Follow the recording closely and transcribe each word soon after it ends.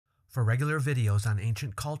For regular videos on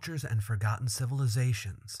ancient cultures and forgotten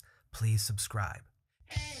civilizations, please subscribe.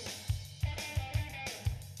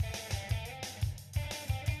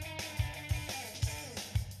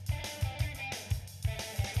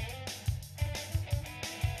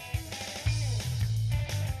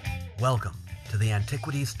 Welcome to the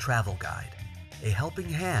Antiquities Travel Guide, a helping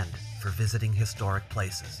hand for visiting historic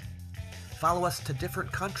places. Follow us to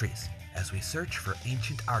different countries as we search for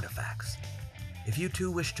ancient artifacts. If you too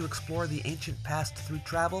wish to explore the ancient past through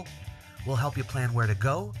travel, we'll help you plan where to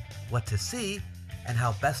go, what to see, and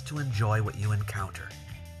how best to enjoy what you encounter.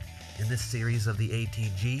 In this series of the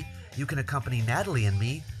ATG, you can accompany Natalie and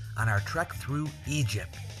me on our trek through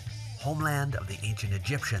Egypt, homeland of the ancient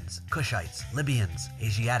Egyptians, Cushites, Libyans,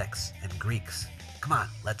 Asiatics, and Greeks. Come on,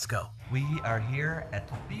 let's go. We are here at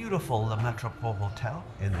the beautiful Le Metropole Hotel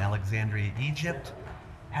in Alexandria, Egypt,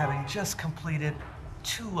 having just completed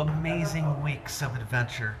 2 amazing weeks of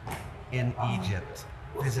adventure in Egypt,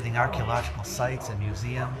 visiting archaeological sites and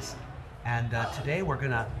museums. And today we're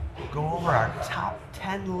gonna go over our top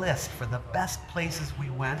 10 list for the best places we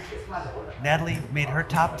went. Natalie made her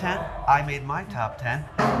top 10, I made my top 10.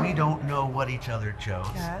 We don't know what each other chose,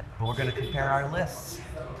 but we're gonna compare our lists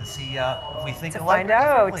to see if we think alike. To find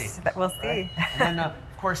out, that we'll see. Right? And then, of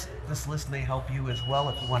course, this list may help you as well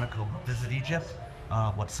if you want to go visit Egypt.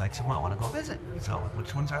 What sites you might want to go visit. So,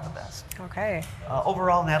 which ones are the best? Okay.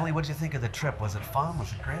 Overall, Natalie, what did you think of the trip? Was it fun?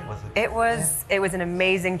 Was it great? It was an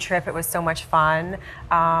amazing trip. It was so much fun.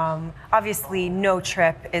 Obviously, no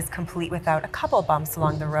trip is complete without a couple bumps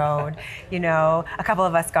along the road. You know, a couple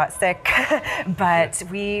of us got sick, but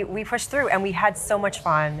we pushed through and we had so much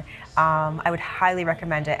fun. I would highly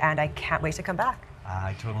recommend it, and I can't wait to come back.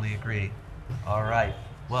 I totally agree. All right.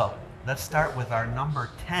 Well, let's start with our number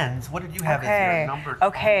 10s. What did you have as your number 10?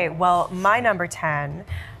 Okay, well, my number 10,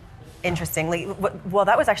 interestingly, well,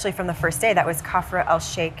 that was actually from the first day. That was Kafra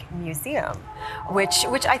el-Sheikh Museum, which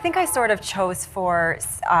I think I sort of chose for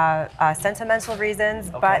sentimental reasons,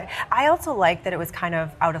 but I also like that it was kind of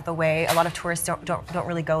out of the way. A lot of tourists don't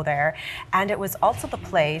really go there. And it was also the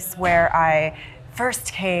place where I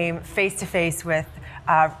first came face to face with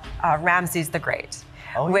Ramses the Great,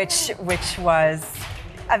 which was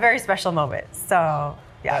a very special moment. So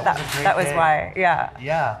yeah, that was why. Yeah.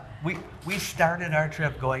 Yeah. We started our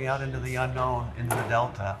trip going out into the unknown, into the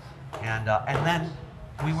Delta, and then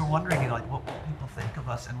we were wondering, what would people think of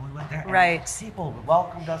us, and we went there. Right. And people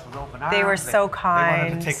welcomed us with open arms. They were so kind. They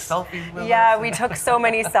wanted to take selfies with us. Yeah, we took so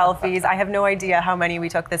many selfies. I have no idea how many we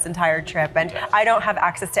took this entire trip, and I don't have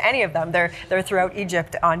access to any of them. They're throughout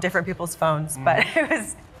Egypt on different people's phones, but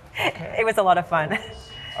it was a lot of fun.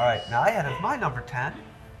 All right. Now I had as my number 10.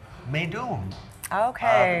 Meidum.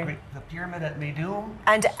 Okay. The pyramid at Meidum.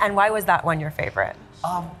 And why was that one your favorite?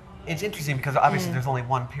 It's interesting because obviously there's only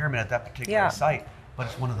one pyramid at that particular site, but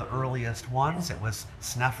it's one of the earliest ones. It was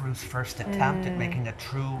Sneferu's first attempt at making a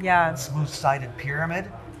true smooth-sided pyramid.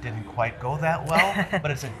 Didn't quite go that well,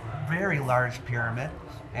 but it's a very large pyramid,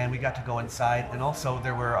 and we got to go inside. And also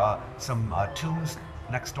there were some tombs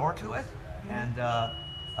next door to it, and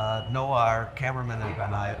Noah, our cameraman,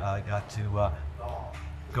 and I got to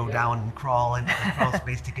go down and crawl into the crawl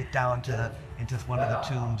space to get down into one of the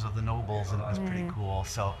tombs of the nobles, and it was pretty cool.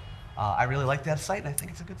 So I really like that site, and I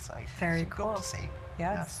think it's a good site. Very cool. Good to see.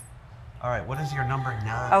 Yes. All right, what is your number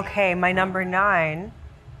 9? Okay, my number 9,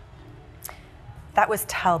 that was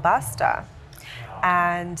Tel Basta.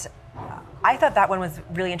 And I thought that one was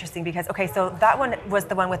really interesting because, so that one was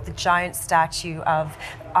the one with the giant statue of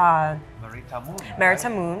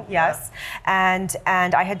Maritamun, yes. And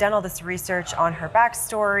I had done all this research on her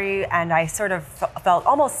backstory, and I sort of felt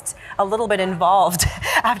almost a little bit involved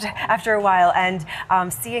after a while. And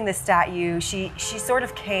seeing the statue, she sort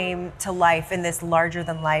of came to life in this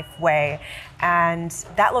larger-than-life way. And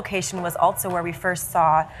that location was also where we first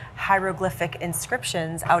saw hieroglyphic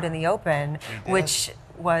inscriptions out in the open, which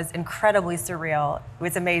was incredibly surreal. It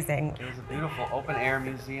was amazing. It was a beautiful open-air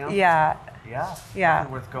museum. Yeah. Yeah. Yeah.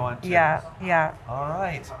 Worth going to. Yeah. Yeah. All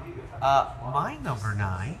right. My number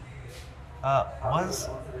 9 was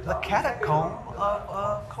the catacomb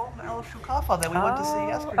of Kom El Shukafa that we went to see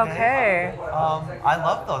yesterday. Okay. I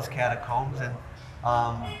love those catacombs, and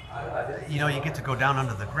you get to go down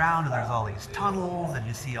under the ground, and there's all these tunnels, and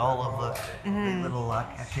you see all of the little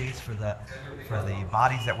caches for the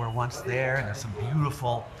bodies that were once there, and there's some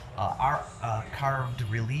beautiful carved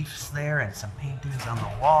reliefs there, and some paintings on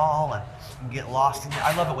the wall, and you can get lost in there.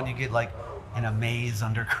 I love it when you get like in a maze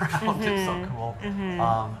underground. It's so cool.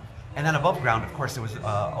 And then above ground, of course, there was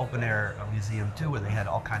open air museum too, where they had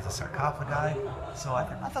all kinds of sarcophagi. So I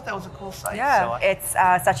thought that was a cool site. Yeah, So it's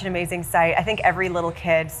such an amazing site. I think every little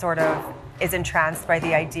kid sort of is entranced by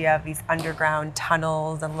the idea of these underground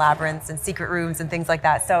tunnels and labyrinths and secret rooms and things like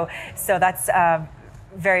that. So that's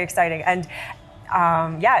very exciting. And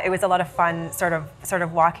yeah, it was a lot of fun sort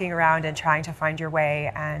of walking around and trying to find your way.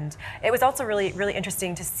 And it was also really, really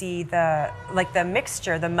interesting to see the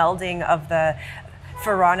mixture, the melding of the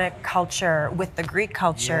Pharaonic culture with the Greek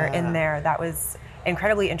culture in there. That was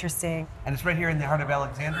incredibly interesting. And it's right here in the heart of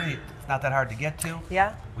Alexandria. It's not that hard to get to.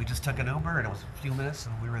 Yeah. We just took an Uber and it was a few minutes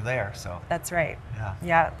and we were there. So that's right. Yeah.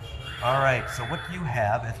 Yeah. All right. So what do you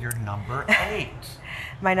have as your number 8?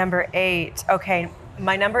 My number 8. Okay.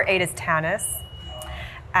 My number 8 is Tanis.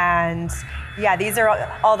 And yeah, these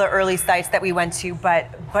are all the early sites that we went to, but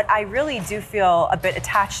I really do feel a bit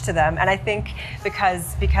attached to them. And I think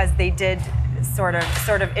because they did sort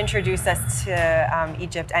of introduce us to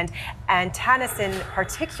Egypt, and Tanis in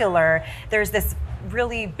particular, there's this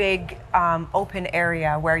really big open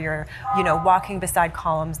area where you're walking beside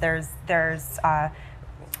columns. There's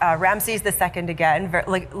Ramses II again,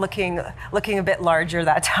 looking a bit larger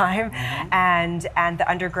that time, and the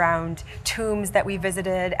underground tombs that we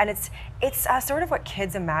visited, and it's sort of what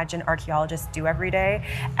kids imagine archaeologists do every day,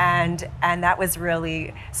 and that was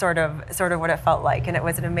really sort of what it felt like, and it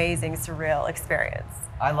was an amazing, surreal experience.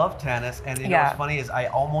 I love Tanis, and you know what's funny is I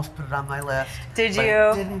almost put it on my list. Did you?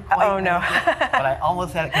 I didn't quite oh no! But I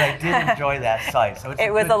almost had it because I did enjoy that site. So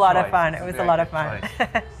it was a lot of fun. It was a lot of fun.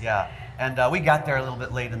 Yeah. And we got there a little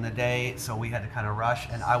bit late in the day, so we had to kind of rush.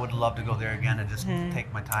 And I would love to go there again and just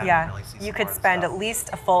take my time and really see some you could more of the spend stuff. at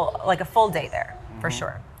least a full day there, for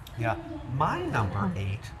sure. Yeah. My number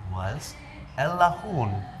 8 was El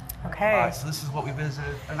Lahun. Okay. So this is what we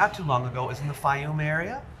visited not too long ago. It was in the Fayum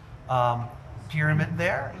area. Pyramid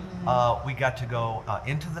there. We got to go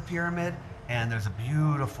into the pyramid, and there's a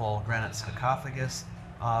beautiful granite sarcophagus.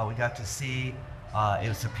 We got to see it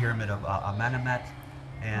was the pyramid of Amenemhet.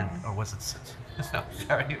 Or was it? No,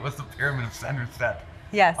 sorry, it was the pyramid of Senusret.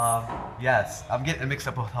 Yes. Yes, I'm getting it mixed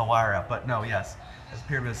up with Hawara, but no, yes, it's the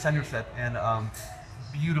pyramid of Senusret, and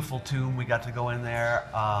beautiful tomb. We got to go in there.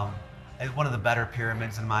 It's one of the better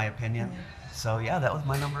pyramids, in my opinion. So yeah, that was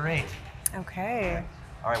my number 8. Okay.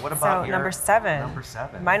 All right, what about your number 7? Number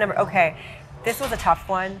 7. My number. Okay, this was a tough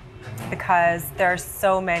one because there are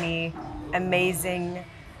so many amazing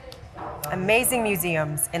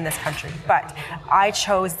museums in this country, but I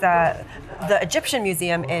chose the Egyptian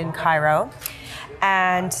Museum in Cairo,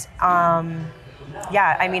 and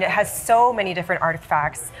yeah, I mean, it has so many different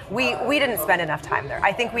artifacts. We didn't spend enough time there.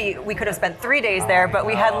 I think we could have spent 3 days there, but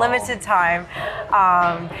we had limited time.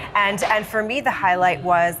 And for me, the highlight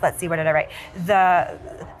was, let's see, what did I write? The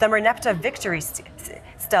Merneptah Victory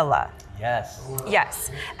Stela. Yes.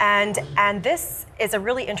 Yes, and this is a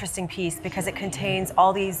really interesting piece because it contains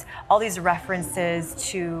all these references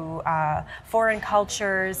to foreign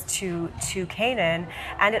cultures, to Canaan,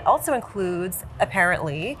 and it also includes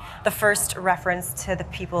apparently the first reference to the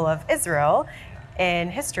people of Israel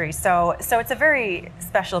in history. So it's a very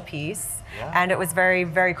special piece, and it was very,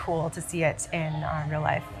 very cool to see it in real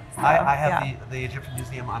life. So, I have the Egyptian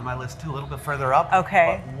Museum on my list too, a little bit further up.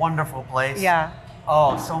 Okay. But wonderful place. Yeah.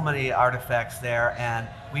 Oh, so many artifacts there, and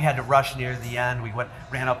we had to rush near the end. We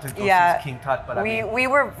ran up to go see King Tut, but we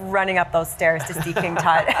were running up those stairs to see King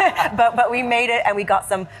Tut, but we made it, and we got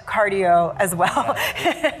some cardio as well.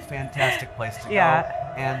 Yeah, fantastic place to go.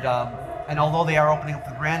 And although they are opening up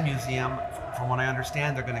the Grand Museum, from what I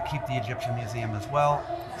understand, they're going to keep the Egyptian Museum as well.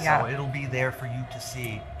 So it'll be there for you to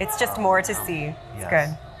see. It's just more to see. It's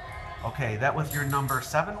good. Okay, that was your number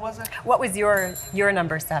 7, was it? What was your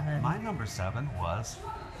number 7? My number 7 was,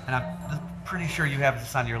 and I'm pretty sure you have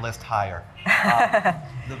this on your list higher,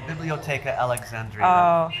 the Bibliotheca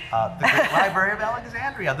Alexandria, the Great Library of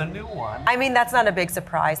Alexandria, the new one. I mean, that's not a big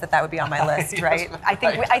surprise that would be on my list, right?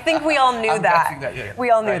 I think we all knew that. We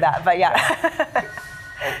all knew that, but yeah.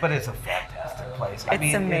 But it's a fantastic place.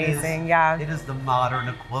 It's amazing, It is the modern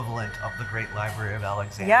equivalent of the Great Library of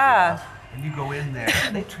Alexandria. Yeah. And you go in there,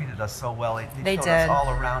 and they treated us so well. They showed did. us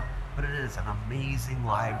all around, but it is an amazing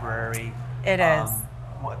library. It is.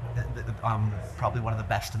 Probably one of the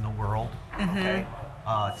best in the world. Okay.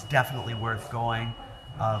 It's definitely worth going,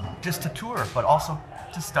 just to tour, but also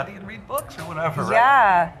to study and read books or whatever.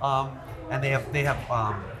 Yeah. Right? And they have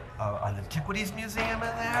an antiquities museum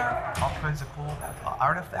in there, all kinds of cool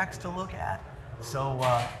artifacts to look at. So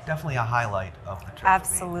definitely a highlight of the trip.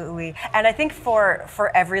 Absolutely. And I think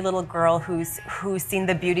for every little girl who's seen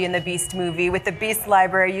the Beauty and the Beast movie, with the Beast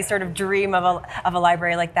library, you sort of dream of a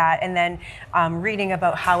library like that. And then reading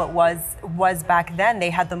about how it was back then, they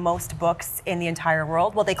had the most books in the entire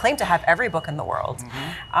world. Well, they claimed to have every book in the world.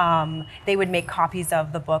 They would make copies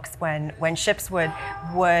of the books when ships would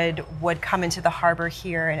come into the harbor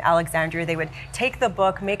here in Alexandria. They would take the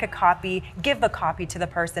book, make a copy, give the copy to the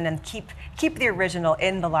person, and keep the original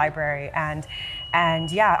in the library. And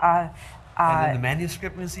yeah. And in the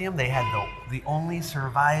manuscript museum, they had the only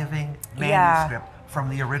surviving manuscript from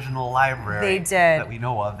the original library. They did. That we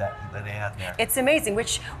know of that they had there. It's amazing,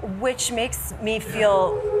 which makes me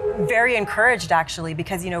feel very encouraged, actually,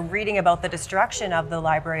 because reading about the destruction of the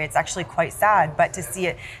library, it's actually quite sad. But to see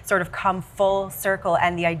it sort of come full circle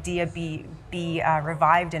and the idea be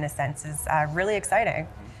revived in a sense is really exciting.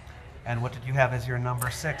 And what did you have as your number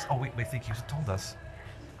 6? Oh, wait, I think you told us.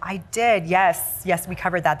 I did, yes, we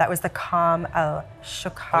covered that. That was the Kam el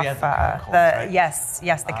Shukafa. Oh, yeah, the catacombs, right? Yes,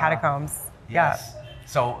 the catacombs. Yes. Yeah.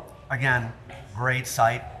 So again, great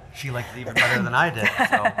site. She liked it even better than I did.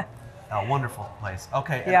 So a wonderful place.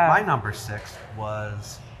 Okay, and my number 6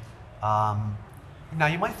 was. Now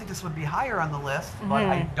you might think this would be higher on the list, but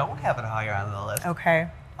I don't have it higher on the list. Okay.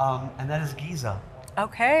 And that is Giza.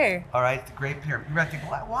 Okay. All right, the Great Pyramid. You might think,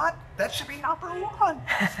 what? That should be number 1.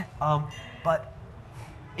 But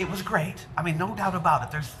it was great. I mean, no doubt about it.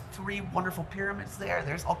 There's 3 wonderful pyramids there.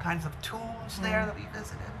 There's all kinds of tombs there that we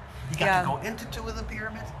visited. You got to go into 2 of the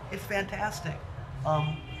pyramids. It's fantastic.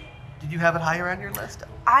 Did you have it higher on your list?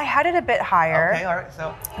 I had it a bit higher. Okay, all right.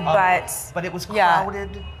 So, but it was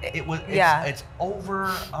crowded. It's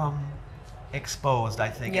over exposed, I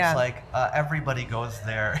think. It's like everybody goes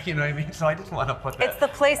there, you know what I mean? So I didn't want to put that. It's the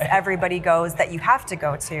place everybody goes that you have to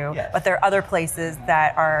go to, but there are other places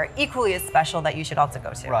that are equally as special that you should also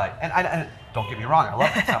go to. Right, and I don't get me wrong, I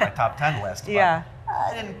love it. It's on my top 10 list, but I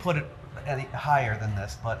didn't put it any higher than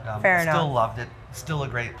this, but still loved it. Still a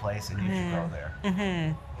great place, and you should go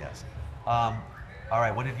there. Yes. All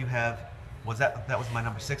right, what did you have? That was my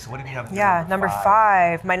number 6. So what did you have? Number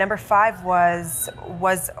 5. My number 5 was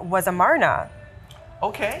Amarna.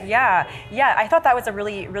 Okay. Yeah. I thought that was a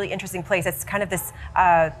really interesting place. It's kind of this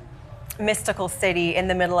mystical city in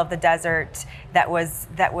the middle of the desert that was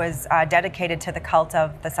dedicated to the cult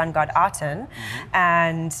of the sun god Aten,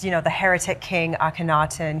 and the heretic king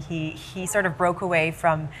Akhenaten. He sort of broke away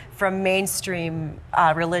from mainstream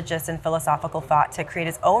religious and philosophical thought to create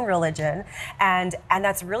his own religion, and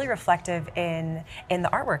that's really reflective in the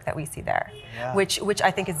artwork that we see there, which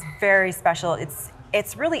I think is very special.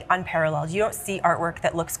 It's really unparalleled. You don't see artwork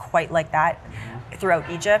that looks quite like that throughout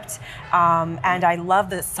Egypt. And I love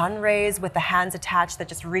the sun rays with the hands attached that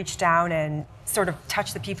just reach down and sort of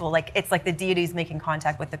touch the people. Like it's like the deities making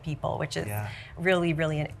contact with the people, which is really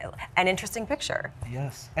an interesting picture.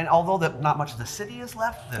 Yes, and although not much of the city is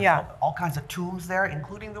left, there's all kinds of tombs there,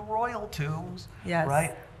 including the royal tombs,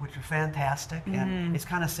 right? Which are fantastic. And it's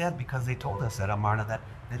kind of sad because they told us at Amarna that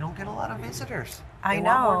they don't get a lot of visitors. I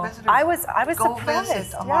know. I was surprised.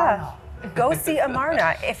 Visit Amarna. Go see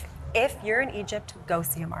Amarna. If you're in Egypt, go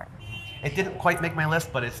see Amarna. It didn't quite make my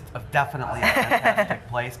list, but it's definitely a fantastic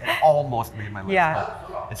place. It almost made my list,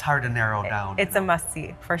 but it's hard to narrow down. It's a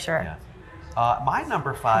must-see, for sure. Yeah. My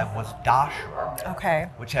number 5 was Dashur,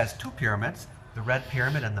 which has 2 pyramids, the Red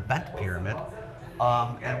Pyramid and the Bent Pyramid.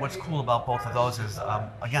 And what's cool about both of those is,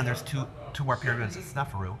 again, there's two more pyramids at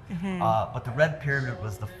Sneferu, but the Red Pyramid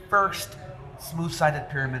was the first smooth-sided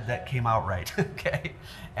pyramid that came out right, okay?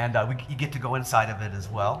 And you get to go inside of it as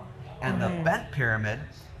well. And the Bent Pyramid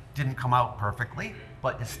didn't come out perfectly,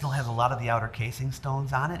 but it still has a lot of the outer casing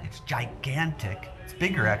stones on it. It's gigantic. It's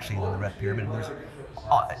bigger, actually, than the Red Pyramid.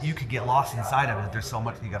 And you could get lost inside of it. There's so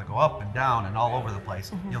much, you got to go up and down and all over the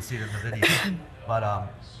place. You'll see it in the video. But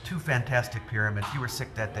 2 fantastic pyramids. You were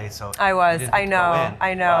sick that day, so I was. I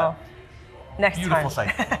know. Next beautiful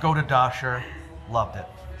time. Site. Go to Dashur. Loved it.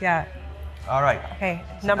 Yeah. All right. Okay.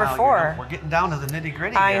 So number 4. We're getting down to the nitty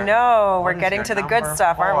gritty. I know. We're getting to the good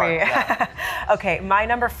stuff, aren't we? Yeah. Okay. My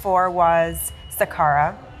number 4 was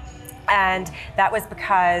Saqqara. And that was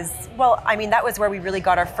because, that was where we really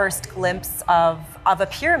got our first glimpse of a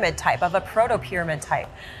pyramid type, of a proto-pyramid type.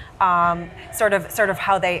 Sort of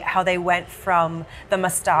how they went from the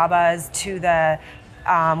mastabas to the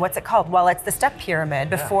what's it called? Well, it's the step pyramid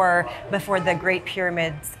before the Great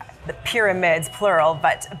Pyramids. The pyramids, plural,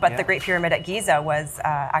 but the Great Pyramid at Giza was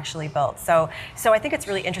actually built. So I think it's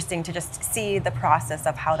really interesting to just see the process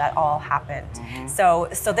of how that all happened. So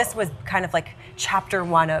this was kind of like chapter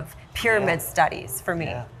 1 of pyramid studies for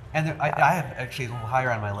me. And I have actually a little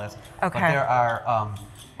higher on my list. Okay. But there are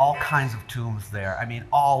all kinds of tombs there. I mean,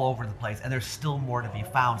 all over the place. And there's still more to be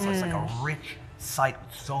found. So it's like a rich site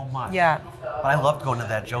with so much. Yeah. But I loved going to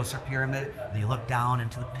that Djoser pyramid. And you look down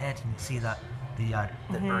into the pit and you see the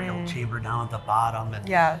burial chamber down at the bottom. And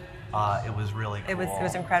Yeah. it was really cool. It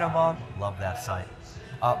was incredible. Love that site.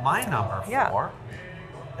 My number 4,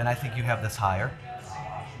 and I think you have this higher,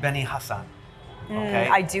 Beni Hassan. Okay.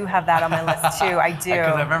 I do have that on my list too. I do.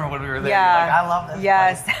 Because I remember when we were there, Yeah. you're like, I love this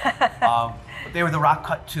Yes. place. But they were the rock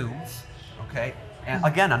cut tombs, okay? And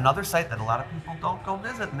again, another site that a lot of people don't go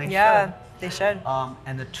visit, and they should. They should.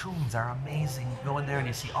 And the tombs are amazing. You go in there and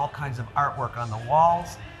you see all kinds of artwork on the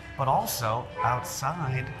walls, but also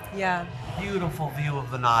outside, beautiful view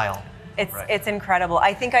of the Nile. It's incredible.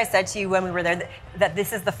 I think I said to you when we were there that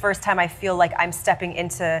this is the first time I feel like I'm stepping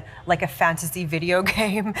into like a fantasy video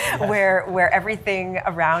game where everything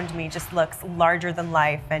around me just looks larger than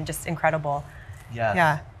life and just incredible. Yes.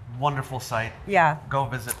 Yeah. Wonderful site. Yeah. Go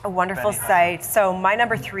visit. A wonderful Beni site. So my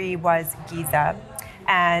number 3 was Giza.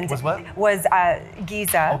 And Was what? Was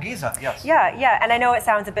Giza. Oh, Giza, yes. Yeah. And I know it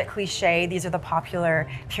sounds a bit cliche. These are the popular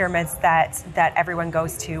pyramids that everyone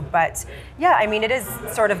goes to. But yeah, I mean, it is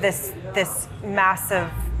sort of this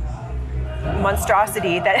massive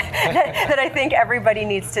monstrosity that I think everybody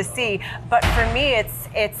needs to see. But for me,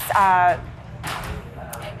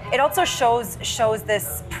 it also shows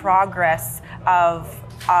this progress of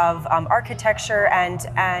architecture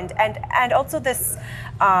and also this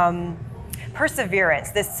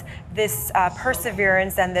perseverance, this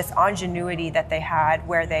perseverance and this ingenuity that they had,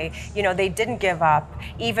 where they didn't give up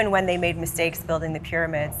even when they made mistakes building the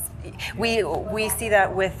pyramids. We see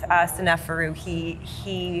that with Seneferu.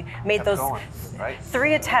 He made those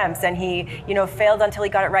 3 attempts and he failed until he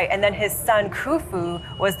got it right. And then his son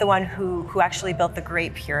Khufu was the one who actually built the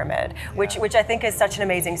Great Pyramid, which I think is such an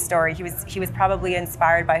amazing story. He was probably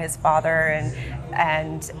inspired by his father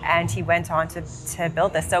and he went on to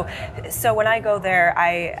build this. So when I go there,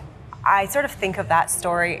 I sort of think of that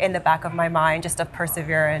story in the back of my mind, just of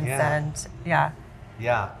perseverance and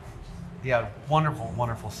Yeah,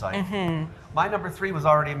 wonderful site. My number 3 was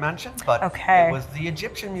already mentioned, but it was the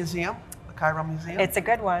Egyptian Museum, the Cairo Museum. It's a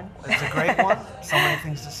good one. It's a great one. So many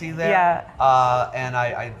things to see there. Yeah. And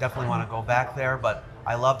I definitely want to go back there, but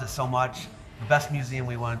I loved it so much. The best museum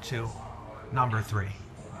we went to, number 3.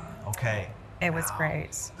 Okay. It was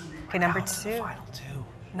great. Okay, number 2. Final 2.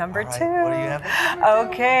 Number 2. What do you have?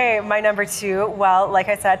 Okay, my number 2. Well, like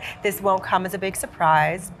I said, this won't come as a big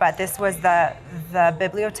surprise, but this was the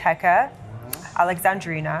Biblioteca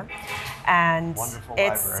Alexandrina, and Wonderful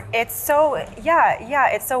library. it's so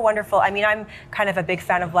it's so wonderful. I mean, I'm kind of a big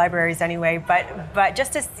fan of libraries anyway, but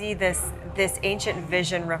just to see this ancient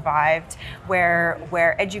vision revived,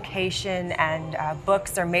 where education and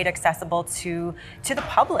books are made accessible to the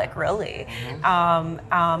public, really, and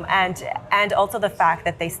also the fact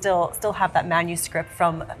that they still have that manuscript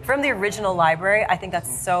from the original library. I think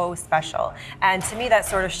that's so special, and to me that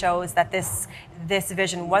sort of shows that this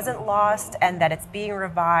vision wasn't lost and that it's being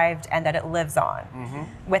revived and that it lives on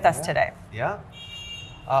with us today. Yeah.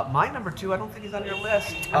 My number 2, I don't think is on your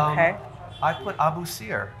list. Okay. I put Abu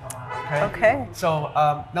Sir. Okay. So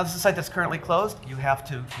now this is a site that's currently closed. You have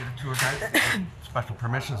to get a tour guide. Special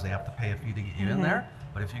permissions. They have to pay a fee to get you in there.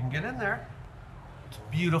 But if you can get in there, it's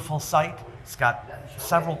a beautiful site. It's got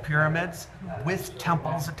several pyramids with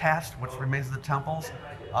temples attached, which remains of the temples.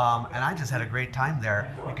 And I just had a great time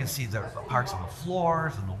there. You can see the parts of the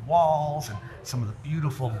floors and the walls and some of the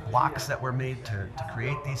beautiful blocks that were made to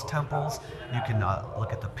create these temples. You can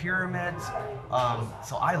look at the pyramids.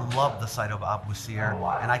 So I love the site of Abu Sir,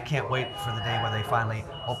 and I can't wait for the day where they finally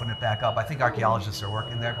open it back up. I think archaeologists are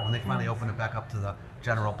working there, but when they finally open it back up to the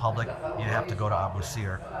general public, you have to go to Abu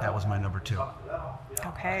Sir. That was my number 2.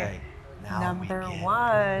 Okay. Now Number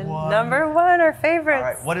 1. Number 1, our favorites.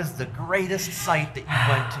 All right, what is the greatest site that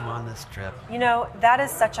you went to on this trip? That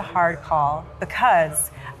is such a hard call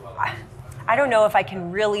because I don't know if I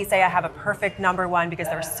can really say I have a perfect number 1 because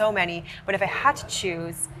there were so many, but if I had to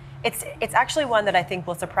choose, it's actually one that I think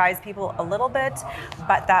will surprise people a little bit,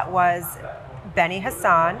 but that was Beni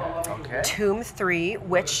Hassan, Tomb 3,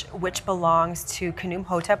 which belongs to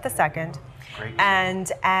Khnumhotep II. Great.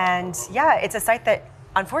 And yeah, it's a site that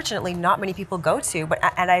unfortunately not many people go to,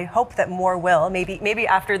 and I hope that more will. Maybe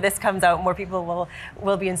after this comes out, more people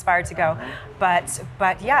will be inspired to go.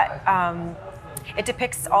 But yeah, it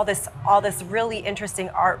depicts all this really interesting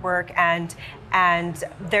artwork, and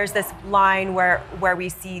there's this line where we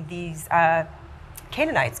see these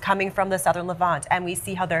Canaanites coming from the southern Levant, and we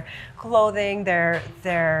see how their clothing,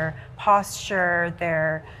 their posture,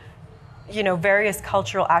 various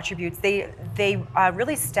cultural attributes, they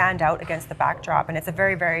really stand out against the backdrop, and it's a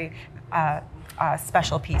very, very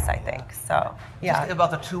special piece, I think. So, yeah. Just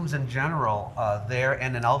about the tombs in general, there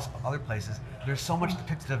and in other places, there's so much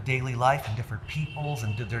depicted of daily life and different peoples,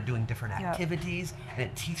 and they're doing different activities, and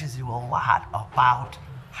it teaches you a lot about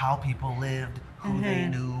how people lived, who they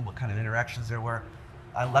knew, what kind of interactions there were.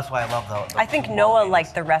 That's why I love the I think Noah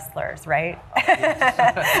liked the wrestlers, right?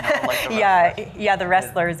 Yeah, the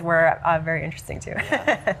wrestlers were very interesting too.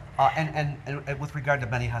 And with regard to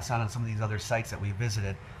Beni Hassan and some of these other sites that we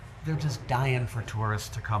visited, they're just dying for tourists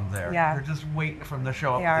to come there. Yeah. They're just waiting for them to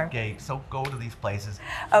show up at the gate. So go to these places.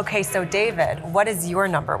 Okay, so David, what is your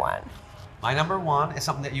number one? My number one is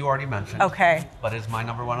something that you already mentioned. Okay. But is my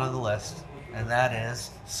number one on the list, and that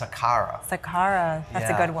is Saqqara. Saqqara,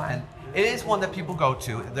 that's a good one. And it is one that people go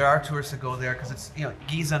to. There are tourists that go there because it's,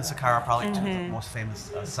 Giza and Saqqara are probably two of the most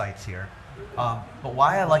famous sites here. But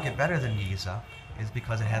why I like it better than Giza is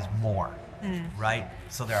because it has more, right?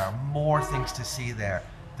 So there are more things to see there.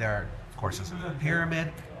 There, of course, is a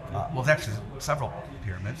pyramid. Well, there's actually several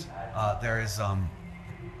pyramids. There is, I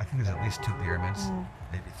think there's at least 2 pyramids,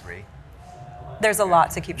 maybe 3. There's a lot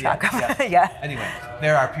to keep track of. Yeah. Anyway,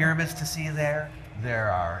 there are pyramids to see there. There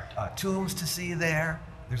are tombs to see there.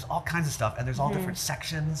 There's all kinds of stuff, and there's all different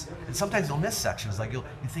sections. And sometimes you'll miss sections. Like you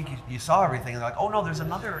think you saw everything, and they're like, oh no, there's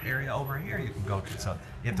another area over here you can go to. So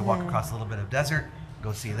you have to walk across a little bit of desert,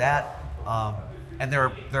 go see that. And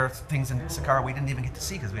there are things in Saqqara we didn't even get to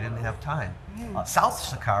see because we didn't have time. South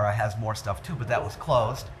Saqqara has more stuff too, but that was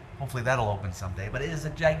closed. Hopefully that'll open someday. But it is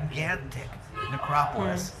a gigantic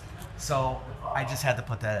necropolis. So I just had to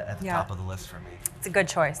put that at the top of the list for me. It's a good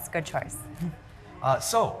choice, good choice.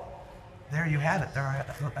 So there you have it.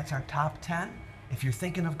 That's our top 10. If you're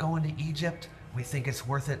thinking of going to Egypt, we think it's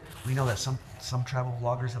worth it. We know that some travel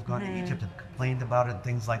vloggers have gone to Egypt and complained about it and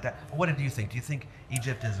things like that. What do you think? Do you think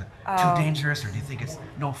Egypt is too dangerous, or do you think it's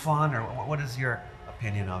no fun, or what is your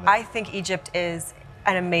opinion of it? I think Egypt is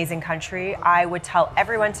an amazing country. I would tell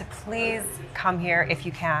everyone to please come here if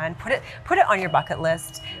you can. Put it on your bucket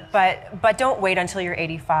list, but don't wait until you're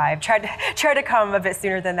 85. Try to come a bit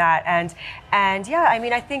sooner than that. And yeah, I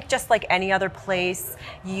mean, I think just like any other place,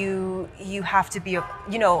 you have to be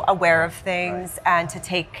aware of things and to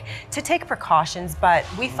take precautions. But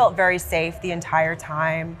we felt very safe the entire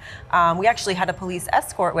time. We actually had a police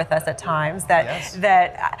escort with us at times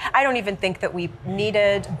that I don't even think that we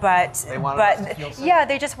needed, but they wanted us to feel safe. Yeah,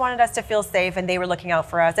 they just wanted us to feel safe, and they were looking out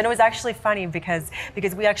for us. And it was actually funny because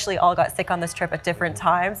we actually all got sick on this trip at different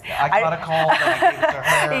times. Yeah, I caught a cold, and I gave it to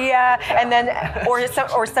her. Yeah, and then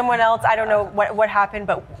or someone else. I don't know what happened,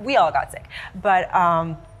 but we all got sick. But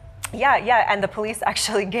yeah, and the police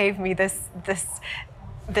actually gave me this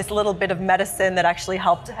little bit of medicine that actually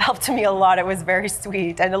helped me a lot. It was very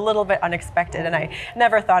sweet and a little bit unexpected, and I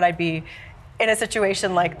never thought I'd be in a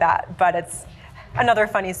situation like that. But it's another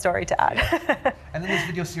funny story to add. And in this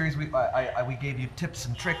video series, we gave you tips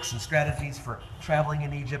and tricks and strategies for traveling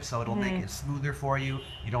in Egypt, so it'll make it smoother for you.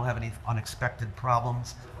 You don't have any unexpected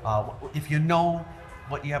problems. If you know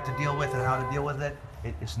what you have to deal with and how to deal with it,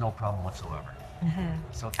 it's no problem whatsoever.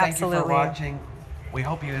 So thank you for watching. We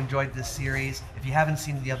hope you enjoyed this series. If you haven't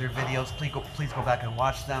seen the other videos, please go back and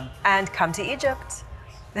watch them. And come to Egypt.